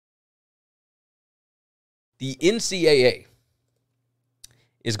The NCAA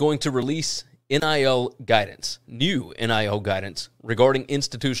is going to release NIL guidance, new NIL guidance regarding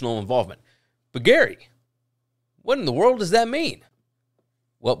institutional involvement. But Gary, what in the world does that mean?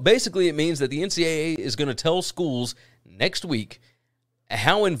 Well, basically it means that the NCAA is going to tell schools next week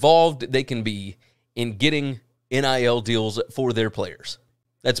how involved they can be in getting NIL deals for their players.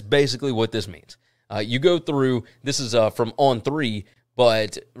 That's basically what this means. You go through, this is from On3,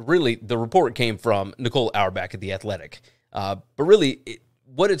 but really the report came from Nicole Auerbach at The Athletic. But really,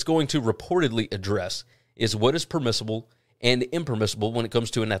 what it's going to reportedly address is what is permissible and impermissible when it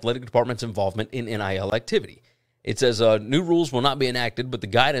comes to an athletic department's involvement in NIL activity. It says new rules will not be enacted, but the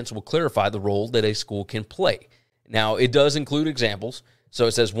guidance will clarify the role that a school can play. Now, it does include examples. So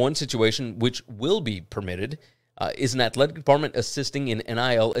it says one situation which will be permitted is an athletic department assisting in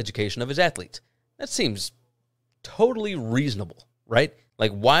NIL education of its athletes. That seems totally reasonable, right?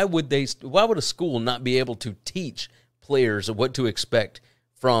 Like, why would a school not be able to teach players what to expect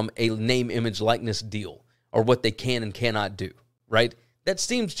from a name, image, likeness deal, or what they can and cannot do, right? That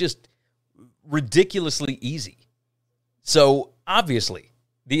seems just ridiculously easy. So, obviously,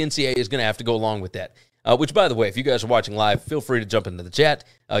 the NCAA is going to have to go along with that. Which, by the way, if you guys are watching live, feel free to jump into the chat.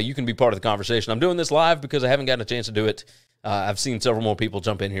 You can be part of the conversation. I'm doing this live because I haven't gotten a chance to do it. I've seen several more people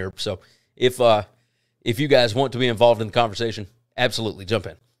jump in here. So, if you guys want to be involved in the conversation, absolutely jump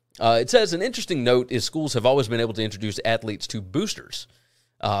in. It says, an interesting note is schools have always been able to introduce athletes to boosters,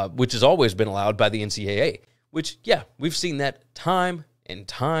 which has always been allowed by the NCAA, which, yeah, we've seen that time and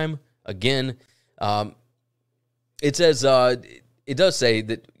time again. It says, it does say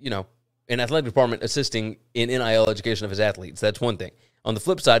that, an athletic department assisting in NIL education of his athletes. That's one thing. On the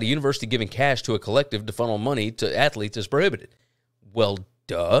flip side, a university giving cash to a collective to funnel money to athletes is prohibited. Well,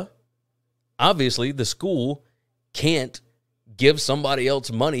 duh. Obviously, the school can't give somebody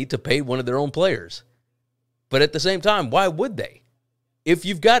else money to pay one of their own players. But at the same time, why would they? If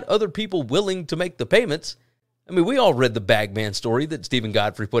you've got other people willing to make the payments, I mean, we all read the Bagman story that Stephen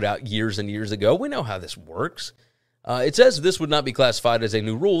Godfrey put out years and years ago. We know how this works. It says this would not be classified as a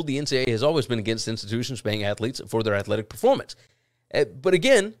new rule. The NCAA has always been against institutions paying athletes for their athletic performance. But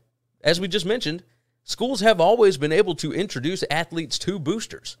again, as we just mentioned, schools have always been able to introduce athletes to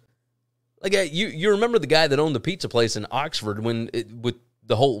boosters. Like, you remember the guy that owned the pizza place in Oxford with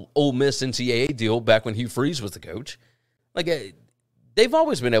the whole Ole Miss NCAA deal back when Hugh Freeze was the coach? Like, they've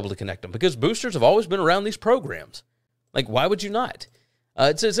always been able to connect them because boosters have always been around these programs. Like, why would you not?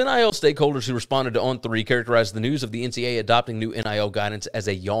 It says NIL stakeholders who responded to On3 characterized the news of the NCAA adopting new NIL guidance as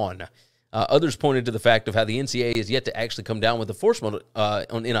a yawn. Others pointed to the fact of how the NCAA is yet to actually come down with enforcement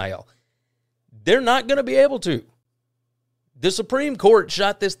on NIL. They're not going to be able to. The Supreme Court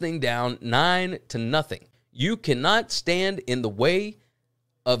shot this thing down 9-0. You cannot stand in the way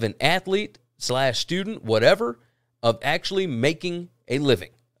of an athlete / student, whatever, of actually making a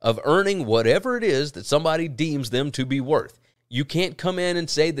living, of earning whatever it is that somebody deems them to be worth. You can't come in and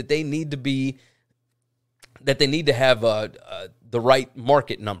say that they need to have the right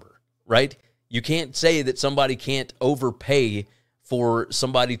market number, right? You can't say that somebody can't overpay for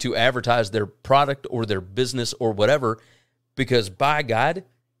somebody to advertise their product or their business or whatever, because by God,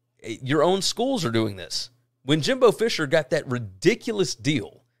 your own schools are doing this. When Jimbo Fisher got that ridiculous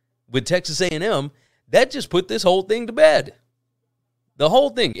deal with Texas A&M, that just put this whole thing to bed. The whole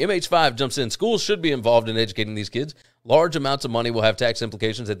thing. MH5 jumps in. Schools should be involved in educating these kids. Large amounts of money will have tax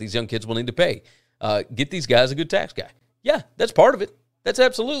implications that these young kids will need to pay. Get these guys a good tax guy. Yeah, that's part of it. That's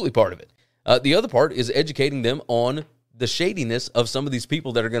absolutely part of it. The other part is educating them on the shadiness of some of these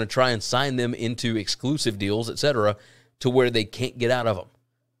people that are going to try and sign them into exclusive deals, etc., to where they can't get out of them,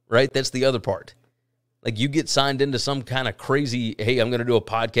 right? That's the other part. Like, you get signed into some kind of crazy, hey, I'm going to do a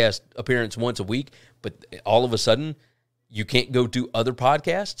podcast appearance once a week, but all of a sudden, you can't go do other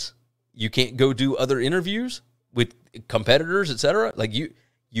podcasts. You can't go do other interviews with competitors, etc. Like,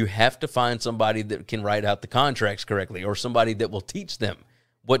 you have to find somebody that can write out the contracts correctly, or somebody that will teach them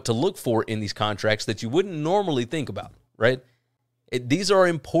what to look for in these contracts that you wouldn't normally think about, right? These are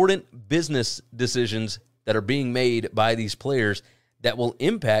important business decisions that are being made by these players that will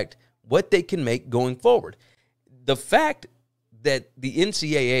impact what they can make going forward. The fact that the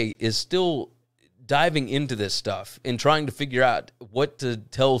NCAA is still diving into this stuff and trying to figure out what to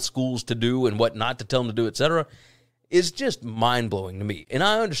tell schools to do and what not to tell them to do, etc., is just mind-blowing to me. And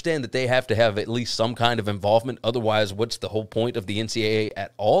I understand that they have to have at least some kind of involvement. Otherwise, what's the whole point of the NCAA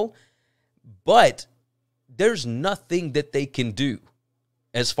at all? But there's nothing that they can do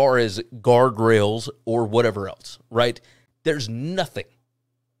as far as guardrails or whatever else, right? There's nothing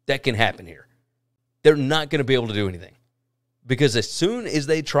that can happen here. They're not going to be able to do anything. Because as soon as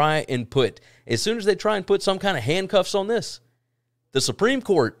they try and put some kind of handcuffs on this, the Supreme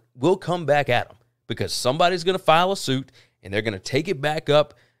Court will come back at them, because somebody's going to file a suit and they're going to take it back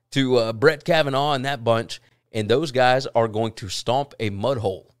up to Brett Kavanaugh and that bunch, and those guys are going to stomp a mud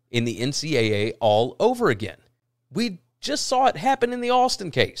hole in the NCAA all over again. We just saw it happen in the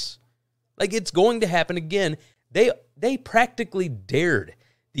Alston case. Like, it's going to happen again. They practically dared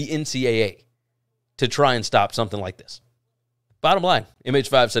the NCAA to try and stop something like this. Bottom line,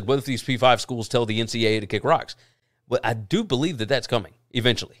 MH5 said, what if these P5 schools tell the NCAA to kick rocks? Well, I do believe that that's coming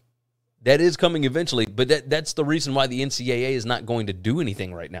eventually. That is coming eventually, but that's the reason why the NCAA is not going to do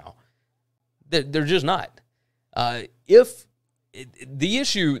anything right now. They're just not. If the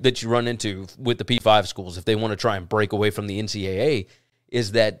issue that you run into with the P5 schools, if they want to try and break away from the NCAA,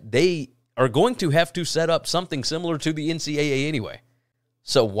 is that they are going to have to set up something similar to the NCAA anyway.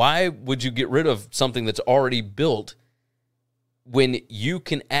 So why would you get rid of something that's already built when you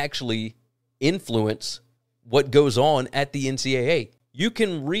can actually influence what goes on at the NCAA? You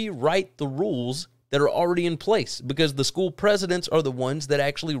can rewrite the rules that are already in place, because the school presidents are the ones that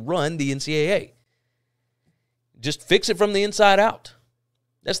actually run the NCAA. Just fix it from the inside out.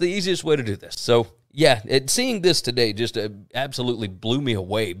 That's the easiest way to do this. So, yeah, seeing this today just absolutely blew me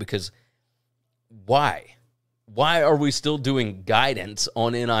away, because why? Why are we still doing guidance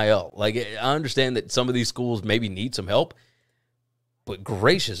on NIL? Like, I understand that some of these schools maybe need some help, but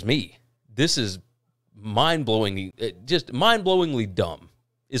gracious me, this is mind-blowingly dumb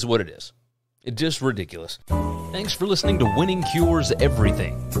is what it is. It's just ridiculous. Thanks for listening to Winning Cures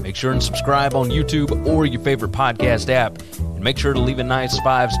Everything. Make sure and subscribe on YouTube or your favorite podcast app, and make sure to leave a nice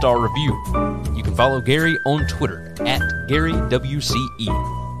 5-star review. You can follow Gary on Twitter @GaryWCE,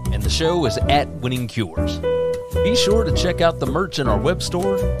 and the show is @Winning Cures. Be sure to check out the merch in our web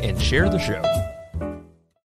store and share the show.